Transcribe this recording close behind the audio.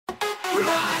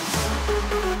rise,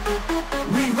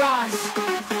 we rise,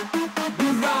 we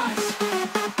rise,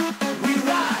 we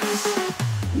rise.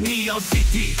 Neon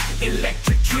city,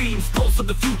 electric dreams, pulse of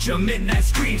the future, midnight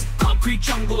screams. Concrete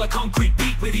jungle, a concrete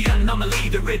beat with the anomaly,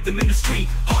 the rhythm in the street.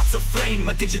 Hearts aflame,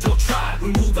 a digital tribe. We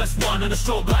move as one and the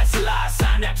strobe lights alive.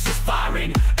 Synapses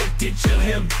firing, a digital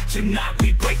hymn. Tonight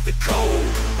we break the code.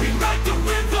 We write the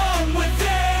rhythm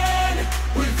within,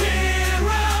 within,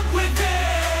 round within.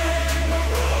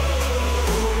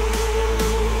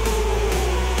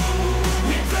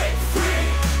 We break free,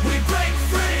 we break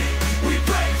free, we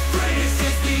break free. This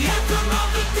is the anthem of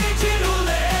the digital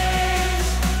age.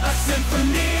 A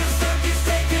symphony of circuits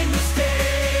taking the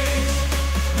stage.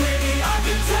 We're the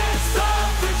architects of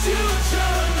the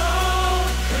future alone.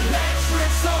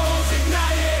 Electric souls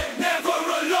ignited, never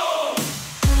alone.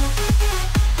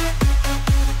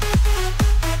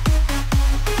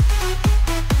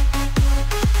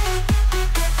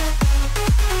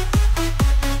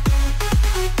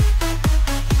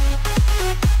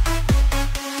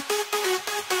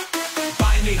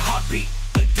 Binary heartbeat,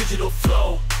 a digital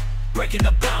flow, breaking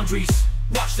the boundaries.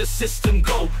 Watch the system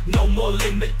go. No more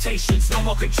limitations, no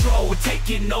more control. We're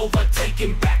taking over,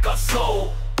 taking back our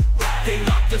soul. They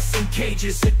locked us in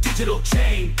cages, a digital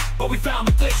chain, but we found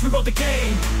the glitch, we wrote the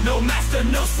game. No master,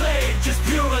 no slave, just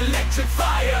pure electric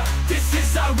fire. This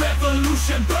is our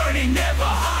revolution, burning never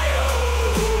higher.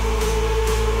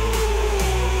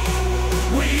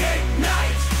 We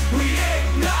ignite, we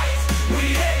ignite,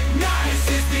 we ignite.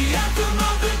 This is the anthem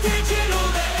of the digital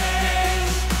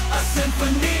age. A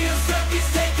symphony of circuits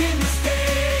taking the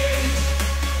stage.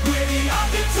 We're the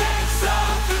architects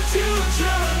of the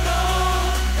future alone.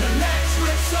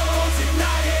 Electric souls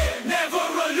ignited, never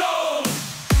alone.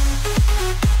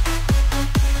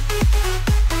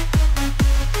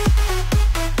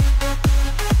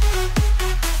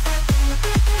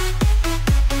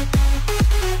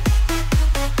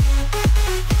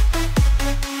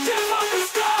 Dim up the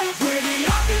sky. We're the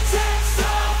architects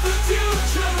of the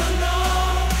future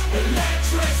alone.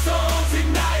 Electric souls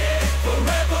ignited,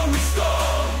 forever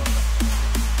restored.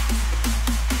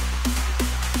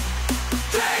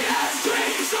 Day has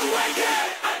dreams awaken,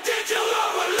 a digital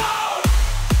overload.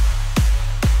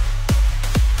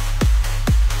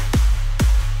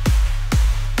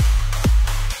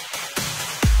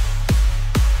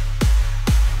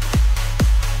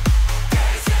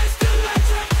 This is the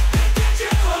electric, the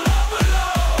digital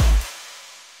overload.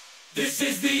 This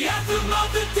is the anthem of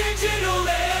the digital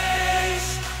age.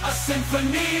 A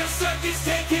symphony of circuits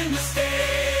taking the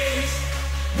stage.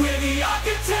 We're the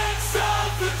architects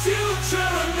of the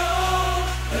future alone.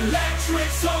 Electric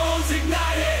souls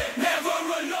ignited, never